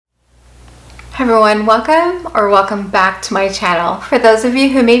Hi everyone, welcome back to my channel. For those of you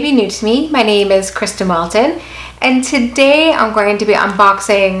who may be new to me, my name is Kristin Welton, and today I'm going to be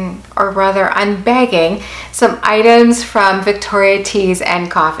unboxing, or rather unbagging, some items from Victoria Teas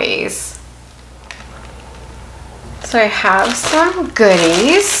and Coffees. So I have some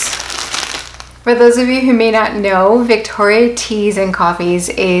goodies. For those of you who may not know, Victoria Teas and Coffees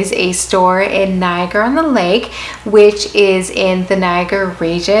is a store in Niagara-on-the-Lake, which is in the Niagara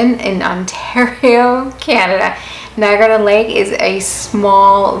region in Ontario, Canada. Niagara-on-the-Lake is a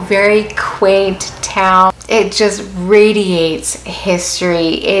small, very quaint town. It just radiates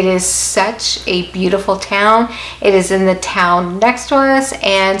history. It is such a beautiful town. It is in the town next to us,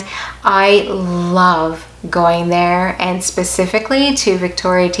 and I love going there, and specifically to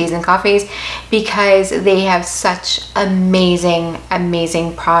Victoria Teas and Coffees, because they have such amazing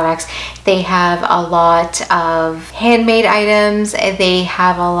products. They have a lot of handmade items, they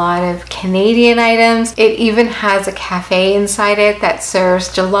have a lot of Canadian items. It even has a cafe inside it that serves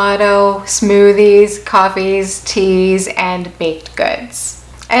gelato, smoothies, coffees, teas, and baked goods.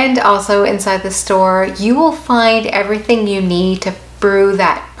 And also inside the store you will find everything you need to brew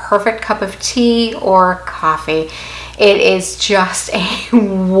that perfect cup of tea or coffee. It is just a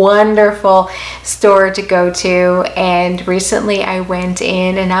wonderful store to go to, and recently I went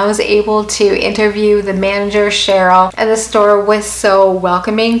in and I was able to interview the manager, Cheryl, and the store was so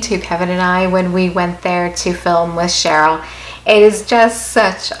welcoming to Kevin and I when we went there to film with Cheryl. It is just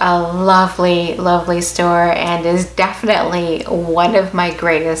such a lovely store, and is definitely one of my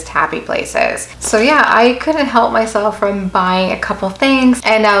greatest happy places. So yeah, I couldn't help myself from buying a couple things,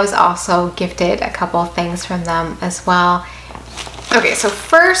 and I was also gifted a couple things from them as well. Okay, so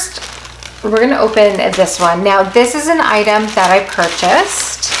first we're gonna open this one. Now this is an item that I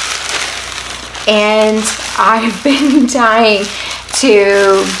purchased, and I've been dying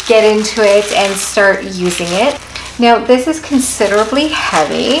to get into it and start using it. Now this is considerably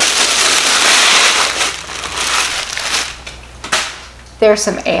heavy. There's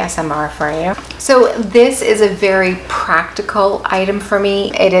some ASMR for you. So this is a very practical item for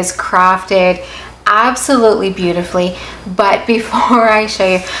me. It is crafted absolutely beautifully, but before I show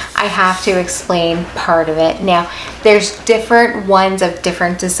you, I have to explain part of it. Now there's different ones of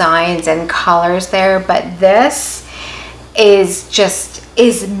different designs and colors there, but this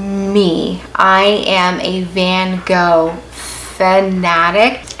is me. I am a Van Gogh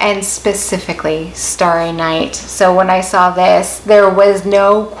fanatic, and specifically Starry Night. So when I saw this, there was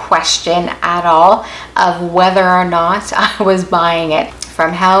no question at all of whether or not I was buying it.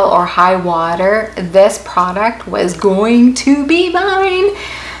 From hell or high water, this product was going to be mine.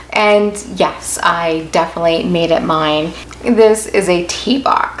 And yes, I definitely made it mine. This is a tea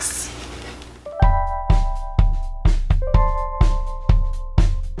box.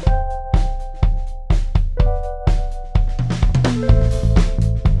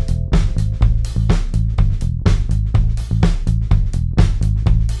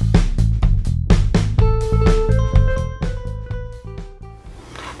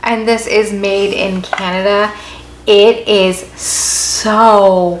 And this is made in Canada. It is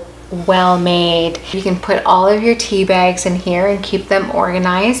so well made. You can put all of your tea bags in here and keep them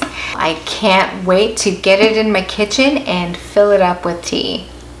organized. I can't wait to get it in my kitchen and fill it up with tea.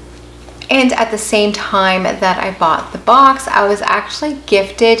 And at the same time that I bought the box, I was actually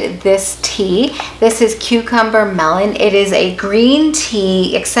gifted this tea. This is cucumber melon. It is a green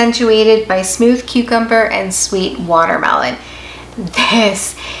tea accentuated by smooth cucumber and sweet watermelon.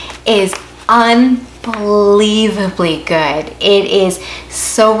 This is unbelievably good. It is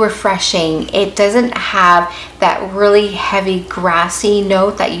so refreshing. It doesn't have that really heavy grassy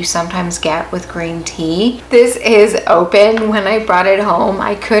note that you sometimes get with green tea. This is open. When I brought it home,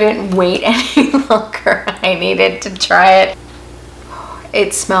 I couldn't wait any longer. I needed to try it.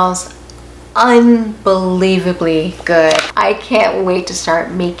 It smells unbelievably good. I can't wait to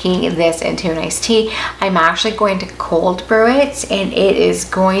start making this into an iced tea. I'm actually going to cold brew it, and it is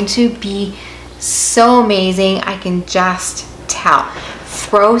going to be so amazing. I can just tell.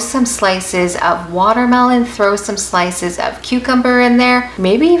 Throw some slices of watermelon, throw some slices of cucumber in there,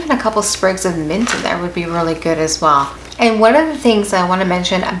 maybe even a couple sprigs of mint in there would be really good as well. And one of the things I want to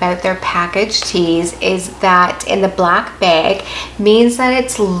mention about their packaged teas is that in the black bag means that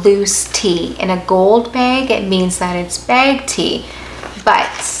it's loose tea. In a gold bag, it means that it's bag tea.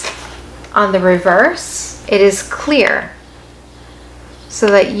 But on the reverse, it is clear so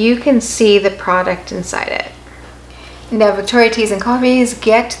that you can see the product inside it. Now, Victoria Teas and Coffees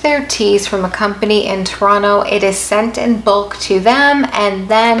get their teas from a company in Toronto. It is sent in bulk to them, and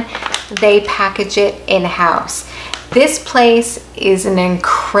then they package it in-house. This place is an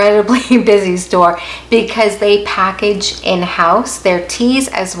incredibly busy store because they package in-house their teas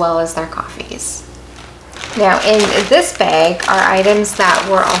as well as their coffees. Now in this bag are items that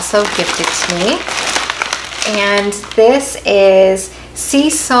were also gifted to me. And this is sea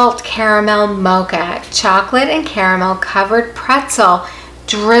salt caramel mocha, chocolate and caramel covered pretzel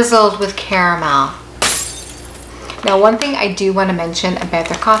drizzled with caramel. Now one thing I do want to mention about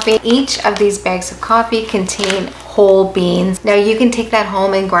their coffee, each of these bags of coffee contain whole beans. Now you can take that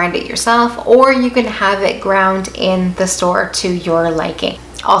home and grind it yourself, or you can have it ground in the store to your liking.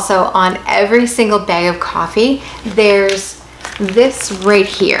 Also on every single bag of coffee, there's this right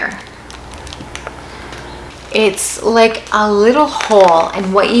here. It's like a little hole,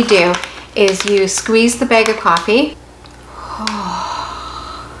 and what you do is you squeeze the bag of coffee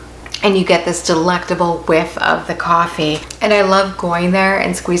and you get this delectable whiff of the coffee. And I love going there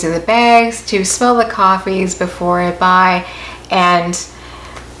and squeezing the bags to smell the coffees before I buy. And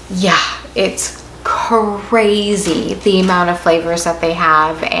yeah, it's crazy the amount of flavors that they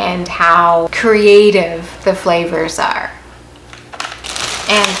have and how creative the flavors are.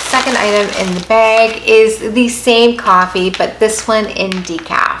 And second item in the bag is the same coffee, but this one in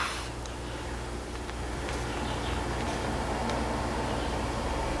decaf.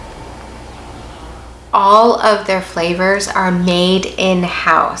 All of their flavors are made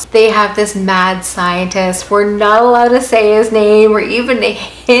in-house. They have this mad scientist. We're not allowed to say his name or even a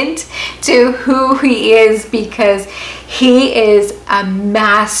hint to who he is because he is a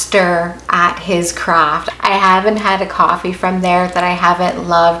master at his craft. I haven't had a coffee from there that I haven't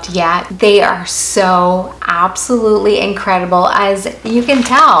loved yet. They are so absolutely incredible, as you can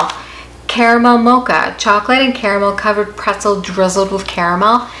tell. Caramel mocha, chocolate and caramel covered pretzel drizzled with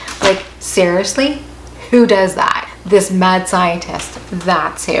caramel. Like seriously? Who does that? This mad scientist,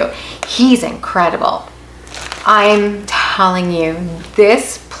 that's who. He's incredible. I'm telling you,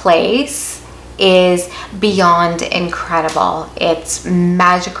 this place is beyond incredible. It's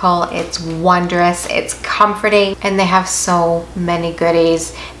magical, it's wondrous, it's comforting, and they have so many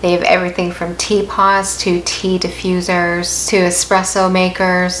goodies. They have everything from teapots to tea diffusers to espresso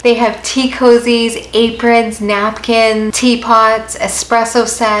makers. They have tea cozies, aprons, napkins, teapots, espresso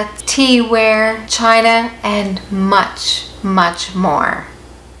sets, teaware, china, and much, much more.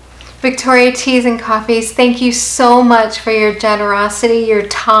 Victoria Teas and Coffees, thank you so much for your generosity, your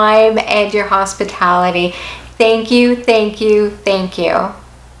time, and your hospitality. Thank you, thank you, thank you.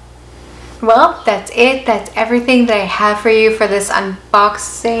 Well, that's it. That's everything that I have for you for this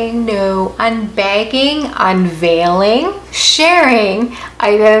unboxing, no, unbagging, unveiling, sharing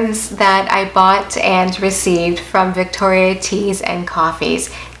items that I bought and received from Victoria Teas and Coffees.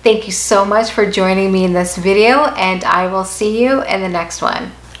 Thank you so much for joining me in this video, and I will see you in the next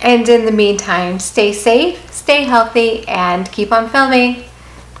one. And in the meantime, stay safe, stay healthy, and keep on filming.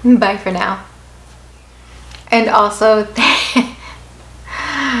 Bye for now. And also,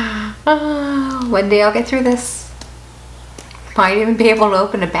 one day I'll get through this. Might even be able to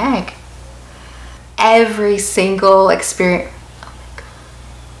open a bag. Every single experience.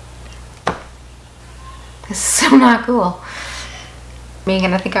 Oh my God. This is so not cool.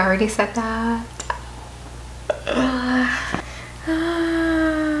 Megan, I think I already said that.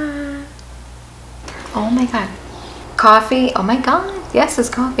 Oh my God. Coffee. Oh my God. Yes, it's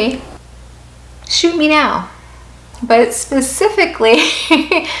coffee. Shoot me now. But specifically,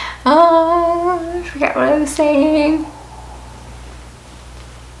 oh, I forgot what I was saying.